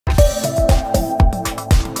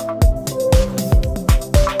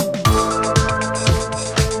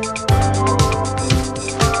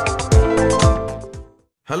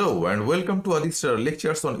Hello and welcome to Aditya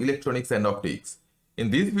lectures on electronics and optics.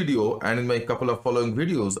 In this video and in my couple of following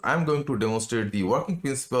videos, I am going to demonstrate the working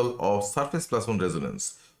principle of surface plasmon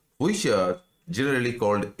resonance, which are generally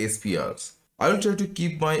called SPRs. I will try to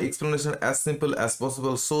keep my explanation as simple as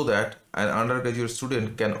possible so that an undergraduate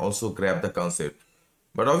student can also grab the concept.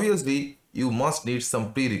 But obviously, you must need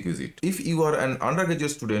some prerequisite. If you are an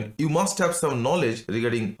undergraduate student, you must have some knowledge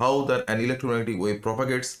regarding how an electromagnetic wave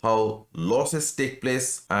propagates, how losses take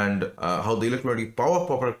place, and how the electromagnetic power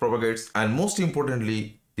propagates, and most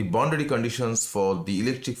importantly, the boundary conditions for the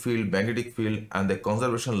electric field, magnetic field, and the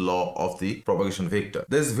conservation law of the propagation vector.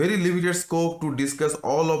 There is very limited scope to discuss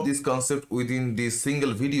all of these concepts within this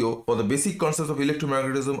single video. For the basic concepts of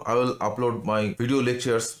electromagnetism, I will upload my video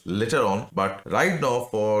lectures later on. But right now,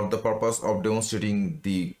 for the purpose of demonstrating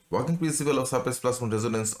the working principle of surface plasmon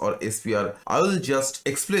resonance or SPR, I will just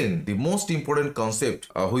explain the most important concept,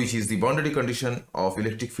 which is the boundary condition of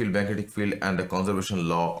electric field, magnetic field, and the conservation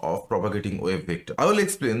law of propagating wave vector. I will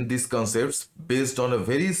explain these concepts based on a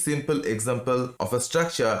very simple example of a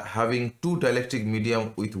structure having two dielectric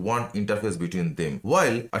medium with one interface between them,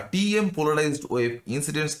 while a TM polarized wave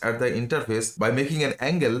incidents at the interface by making an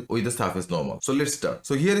angle with the surface normal. So let's start.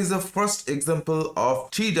 So here is the first example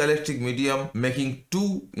of three dielectric medium making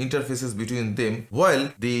two interfaces between them,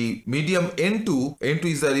 while the medium N2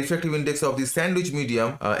 is the refractive index of the sandwich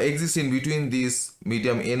medium exists in between this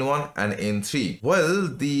medium N1 and N3, while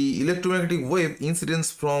the electromagnetic wave incidence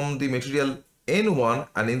from the material N1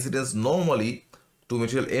 and incidence normally to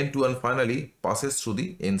material N2 and finally passes through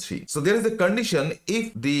the N3. So there is a condition: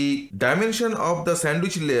 if the dimension of the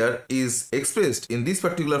sandwich layer is expressed in this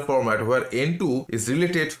particular format where N2 is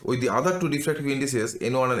related with the other two refractive indices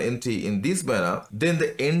N1 and N3 in this manner, then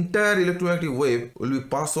the entire electromagnetic wave will be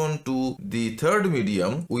passed on to the third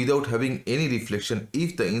medium without having any reflection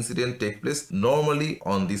if the incident takes place normally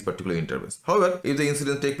on this particular interface. However, if the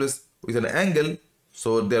incident takes place with an angle,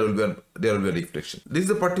 so there will be a reflection. This is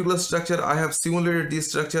a particular structure. I have simulated this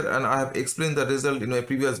structure and I have explained the result in my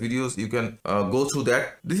previous videos. You can go through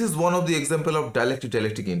that. This is one of the example of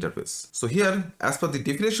dielectric-dielectric interface. So here, as per the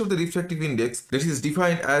definition of the refractive index, this is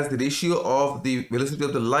defined as the ratio of the velocity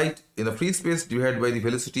of the light in the free space divided by the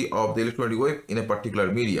velocity of the electromagnetic wave in a particular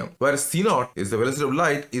medium, where C0 is the velocity of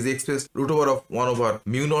light is expressed root over of 1 over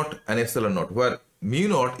mu naught and epsilon naught, where mu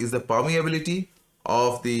naught is the permeability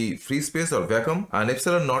of the free space or vacuum and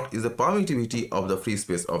epsilon naught is the permittivity of the free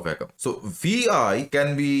space of vacuum. So Vi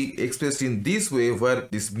can be expressed in this way, where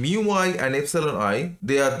this mu I and epsilon I,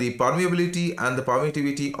 they are the permeability and the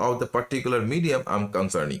permittivity of the particular medium I'm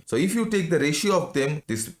concerning. So if you take the ratio of them,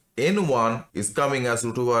 this N1 is coming as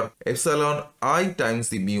root over epsilon I times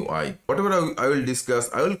the mu I. Whatever I will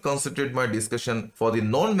discuss, I will concentrate my discussion for the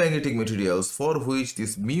non-magnetic materials for which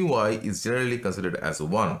this mu I is generally considered as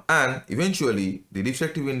 1. And eventually, the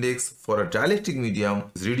refractive index for a dielectric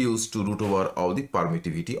medium is reduced to root over of the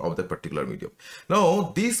permittivity of the particular medium.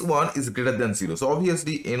 Now, this one is greater than 0. So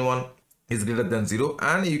obviously, N1 is greater than 0,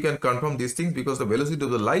 and you can confirm these things because the velocity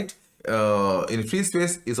of the light in free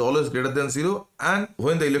space is always greater than 0, and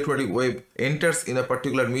when the electromagnetic wave enters in a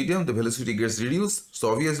particular medium, the velocity gets reduced.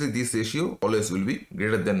 So obviously this ratio always will be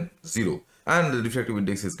greater than 0, and the refractive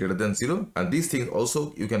index is greater than 0, and these things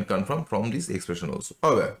also you can confirm from this expression also.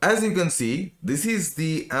 However, as you can see, this is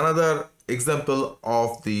the another example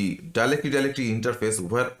of the dielectric-dielectric interface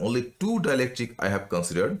where only two dielectric I have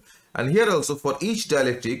considered, and here also for each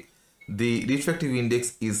dielectric the refractive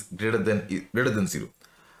index is greater than 0.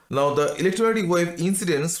 Now the electromagnetic wave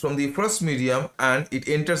incidence from the first medium and it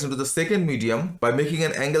enters into the second medium by making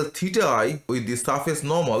an angle theta I with the surface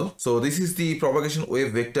normal. So this is the propagation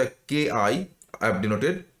wave vector Ki I have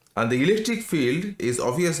denoted, and the electric field is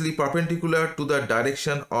obviously perpendicular to the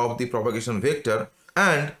direction of the propagation vector,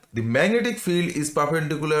 and the magnetic field is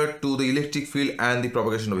perpendicular to the electric field and the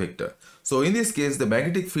propagation vector. So in this case, the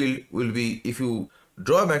magnetic field will be, if you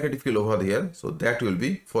draw a magnetic field over here, so that will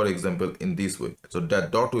be, for example, in this way. So that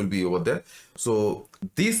dot will be over there. So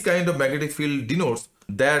this kind of magnetic field denotes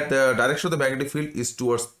that the direction of the magnetic field is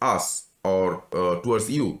towards us or towards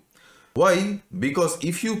you. Why? Because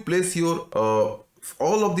if you place your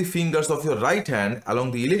all of the fingers of your right hand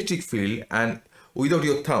along the electric field and without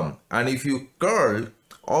your thumb, and if you curl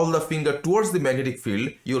all the finger towards the magnetic field,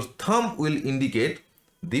 your thumb will indicate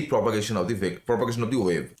the propagation of the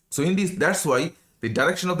wave. So in this, that's why the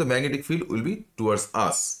direction of the magnetic field will be towards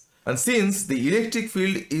us. And since the electric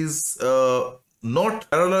field is not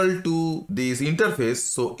parallel to this interface,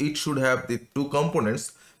 so it should have the two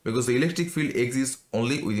components, because the electric field exists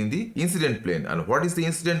only within the incident plane. And what is the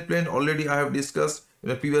incident plane? Already I have discussed in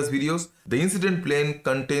the previous videos. The incident plane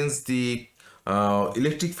contains the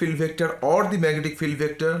electric field vector or the magnetic field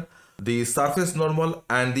vector, the surface normal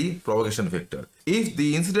and the propagation vector. If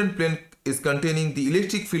the incident plane is containing the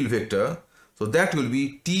electric field vector, so that will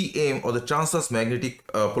be TM or the transverse magnetic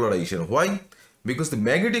polarization. Why? Because the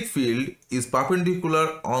magnetic field is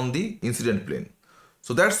perpendicular on the incident plane.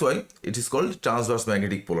 So that's why it is called transverse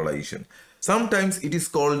magnetic polarization. Sometimes it is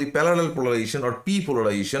called the parallel polarization or P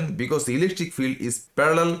polarization because the electric field is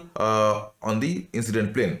parallel on the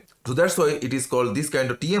incident plane. So that's why it is called this kind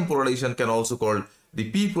of TM polarization, can also called the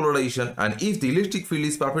P polarization. And if the electric field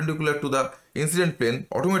is perpendicular to the incident plane,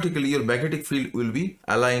 automatically your magnetic field will be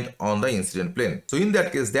aligned on the incident plane. So in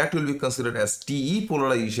that case, that will be considered as TE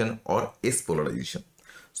polarization or S polarization.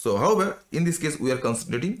 So however, in this case, we are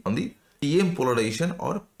concentrating on the TM polarization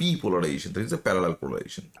or P polarization. There is a parallel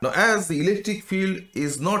polarization. Now, as the electric field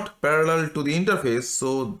is not parallel to the interface,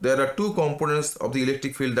 so there are two components of the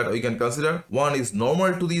electric field that we can consider. One is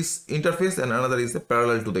normal to this interface and another is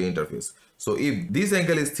parallel to the interface. So if this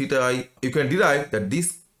angle is theta I, you can derive that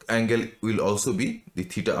this angle will also be the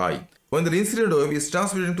theta I. When the incident wave is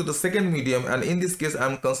transmitting to the second medium, and in this case I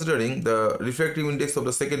am considering the refractive index of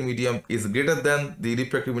the second medium is greater than the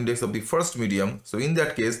refractive index of the first medium. So in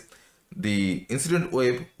that case, the incident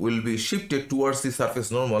wave will be shifted towards the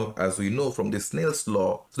surface normal, as we know from the Snell's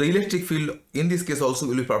law. So the electric field in this case also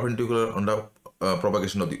will be perpendicular on the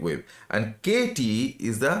propagation of the wave, and kt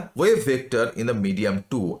is the wave vector in the medium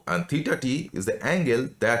 2 and theta t is the angle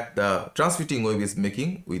that the transmitting wave is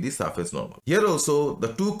making with the surface normal. Here also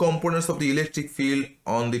the two components of the electric field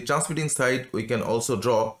on the transmitting side we can also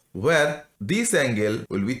draw, where this angle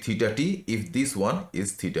will be theta t if this one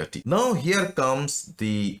is theta t. Now here comes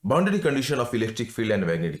the boundary condition of electric field and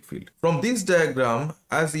magnetic field. From this diagram,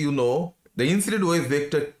 as you know, the incident wave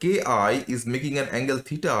vector ki is making an angle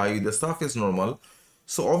theta I with the surface normal.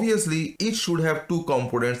 So obviously it should have two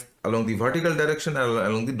components along the vertical direction and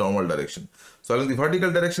along the normal direction. So along the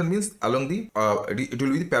vertical direction means along the it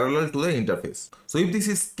will be parallel to the interface. So if this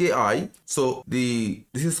is ki, so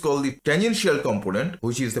this is called the tangential component,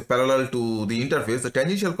 which is the parallel to the interface. The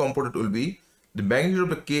tangential component will be the magnitude of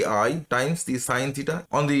the ki times the sine theta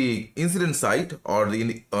on the incident side or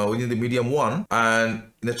within the medium 1, and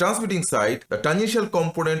in the transmitting side the tangential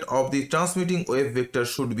component of the transmitting wave vector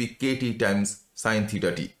should be kt times sine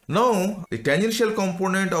theta t. Now the tangential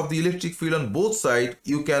component of the electric field on both sides,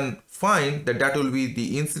 you can find that will be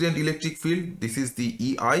the incident electric field, this is the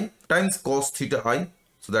ei, times cos theta I,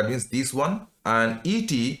 so that means this one, and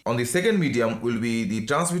et on the second medium will be the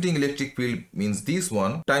transmitting electric field, means this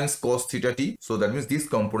one, times cos theta t, so that means this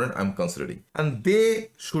component I am considering, and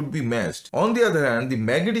they should be matched. On the other hand, the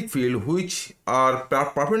magnetic field, which are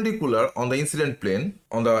perpendicular on the incident plane,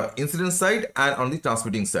 on the incident side and on the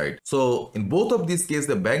transmitting side. So in both of these cases,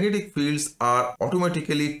 the magnetic fields are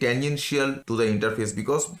automatically tangential to the interface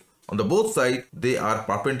because on the both sides they are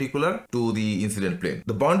perpendicular to the incident plane.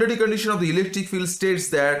 The boundary condition of the electric field states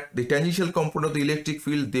that the tangential component of the electric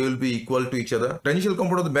field, they will be equal to each other. Tangential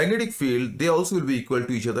component of the magnetic field, they also will be equal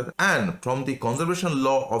to each other. And from the conservation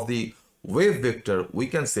law of the wave vector, we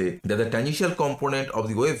can say that the tangential component of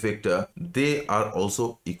the wave vector, they are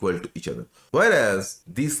also equal to each other. Whereas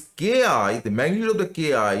this ki, the magnitude of the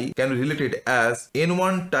ki can be related as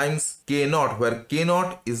n1 times k0, where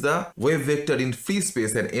k0 is the wave vector in free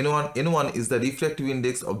space and n1 is the refractive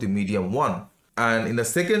index of the medium 1. And in the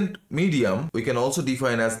second medium, we can also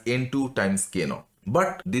define as n2 times k0.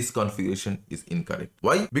 But this configuration is incorrect.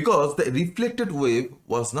 Why? Because the reflected wave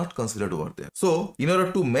was not considered over there. So in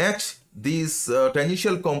order to match these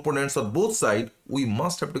tangential components on both sides, we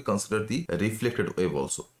must have to consider the reflected wave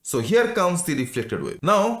also. So here comes the reflected wave.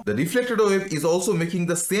 Now the reflected wave is also making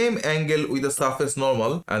the same angle with the surface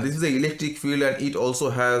normal, and this is the electric field, and it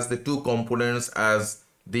also has the two components as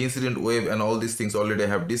the incident wave, and all these things already I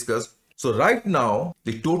have discussed. So right now,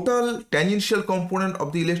 the total tangential component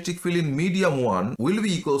of the electric field in medium 1 will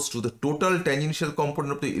be equals to the total tangential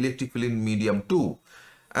component of the electric field in medium 2.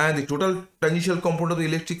 And the total tangential component of the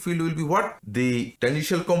electric field will be what? The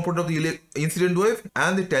tangential component of the incident wave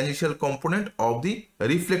and the tangential component of the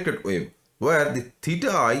reflected wave, where the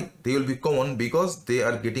theta I, they will be common because they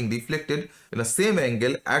are getting reflected in the same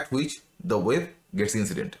angle at which the wave gets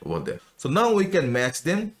incident over there. So now we can match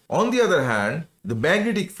them. On the other hand, the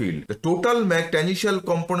magnetic field, the total tangential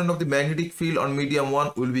component of the magnetic field on medium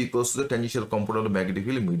 1 will be equals to the tangential component of the magnetic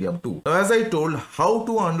field in medium 2. Now, as I told, how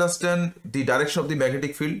to understand the direction of the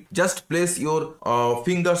magnetic field? Just place your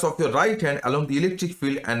fingers of your right hand along the electric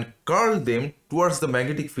field and curl them towards the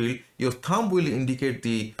magnetic field. Your thumb will indicate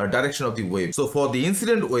the direction of the wave. So for the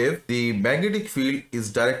incident wave, the magnetic field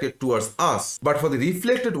is directed towards us. But for the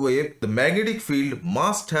reflected wave, the magnetic field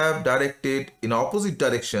must have directed in opposite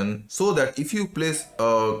direction, so that if you place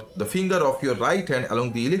the finger of your right hand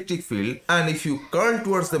along the electric field and if you curl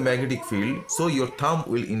towards the magnetic field, so your thumb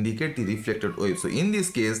will indicate the reflected wave. So in this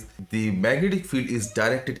case, the magnetic field is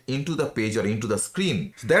directed into the page or into the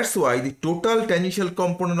screen. So that's why the total tangential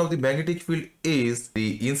component of the magnetic field is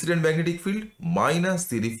the incident magnetic field minus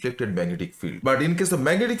the reflected magnetic field. But in case of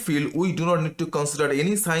magnetic field, we do not need to consider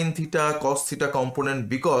any sin theta, cos theta component,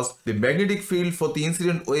 because the magnetic field for the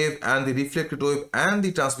incident wave and the reflected wave and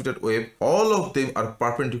the transmitted wave, all of them are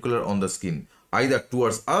perpendicular on the screen, either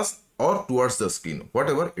towards us or towards the screen.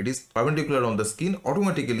 Whatever it is perpendicular on the screen,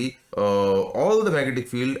 automatically all the magnetic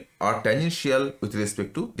field are tangential with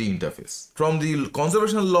respect to the interface. From the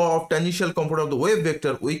conservation law of tangential component of the wave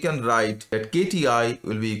vector, we can write that kti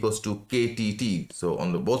will be equals to ktt, so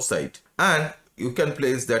on the both sides, and you can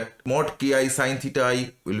place that mod ki sin theta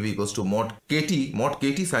I will be equals to mod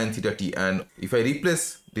kt sin theta t, and if I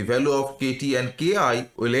replace the value of kt and ki,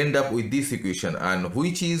 will end up with this equation, and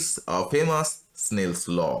which is a famous Snell's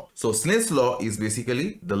law. So Snell's law is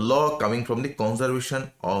basically the law coming from the conservation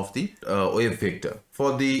of the wave vector.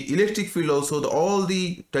 For the electric field also, all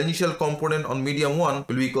the tangential component on medium 1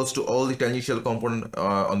 will be equals to all the tangential component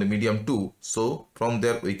on the medium 2. So from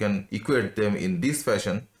there we can equate them in this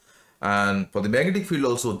fashion. And for the magnetic field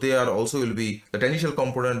also, they are also will be the tangential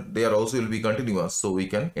component, they are also will be continuous, so we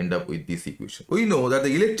can end up with this equation. We know that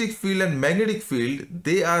the electric field and magnetic field,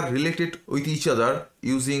 they are related with each other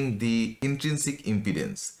using the intrinsic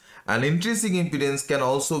impedance. And intrinsic impedance can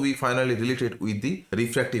also be finally related with the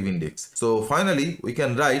refractive index. So finally, we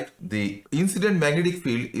can write the incident magnetic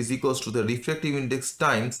field is equals to the refractive index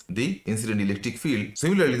times the incident electric field.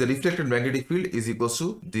 Similarly, the reflected magnetic field is equals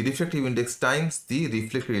to the refractive index times the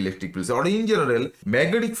reflected electric field. So or in general,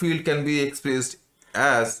 magnetic field can be expressed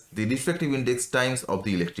as the refractive index times of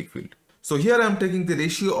the electric field. So here I am taking the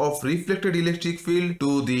ratio of reflected electric field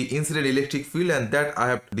to the incident electric field, and that I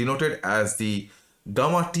have denoted as the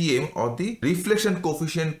gamma Tm, or the reflection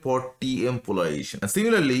coefficient for Tm polarization. And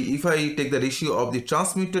similarly, if I take the ratio of the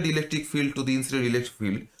transmitted electric field to the incident electric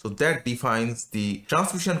field, so that defines the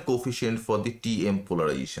transmission coefficient for the Tm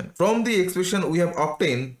polarization. From the expression we have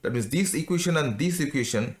obtained, that means this equation and this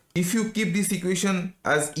equation, if you keep this equation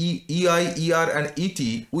as Ei, Er and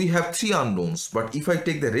Et, we have 3 unknowns. But if I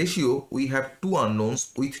take the ratio, we have 2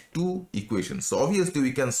 unknowns with 2 equations. So obviously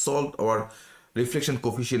we can solve our reflection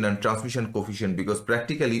coefficient and transmission coefficient, because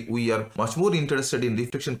practically we are much more interested in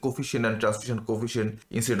reflection coefficient and transmission coefficient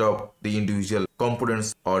instead of the individual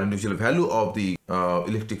components or individual value of the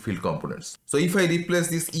electric field components. So if I replace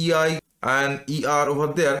this Ei and Er over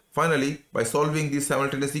there, finally by solving these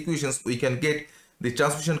simultaneous equations, we can get the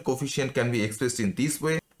transmission coefficient can be expressed in this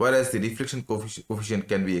way, whereas the reflection coefficient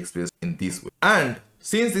can be expressed in this way. And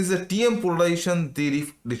since this is a Tm polarization,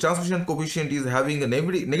 the transmission coefficient is having a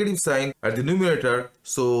negative sign at the numerator,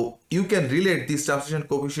 so you can relate this transmission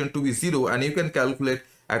coefficient to be 0, and you can calculate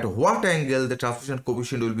at what angle the transmission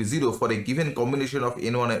coefficient will be 0 for a given combination of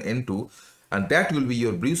N1 and N2, and that will be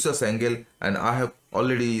your Brewster's angle. And I have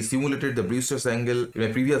already simulated the Brewster's angle in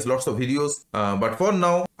my previous lots of videos, but for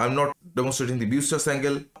now I'm not demonstrating the Brewster's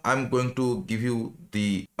angle. I'm going to give you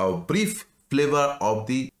the brief flavor of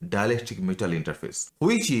the dielectric metal interface,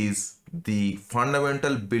 which is the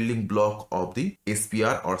fundamental building block of the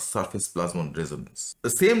SPR or surface plasmon resonance. The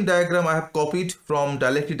same diagram I have copied from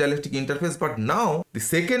dielectric-dielectric interface, but now the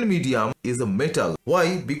second medium is a metal.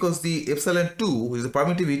 Why? Because the epsilon 2, which is the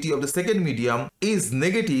permittivity of the second medium, is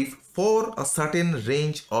negative for a certain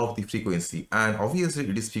range of the frequency, and obviously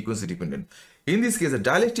it is frequency dependent. In this case, a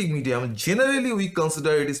dielectric medium, generally we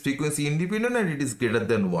consider it is frequency independent and it is greater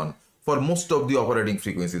than 1 for most of the operating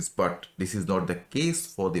frequencies, but this is not the case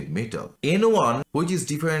for the metal. N1, which is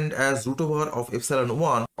defined as root over of epsilon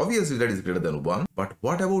 1, obviously that is greater than 1. But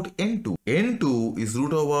what about N2? N2 is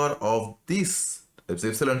root over of this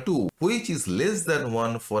epsilon 2, which is less than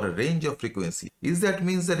 1 for a range of frequency. Is that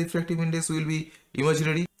means the refractive index will be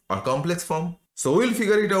imaginary or complex form? So we'll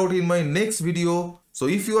figure it out in my next video. So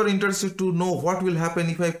if you are interested to know what will happen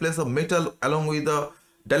if I place a metal along with the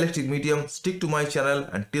dielectric medium, stick to my channel.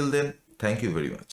 Until then, thank you very much.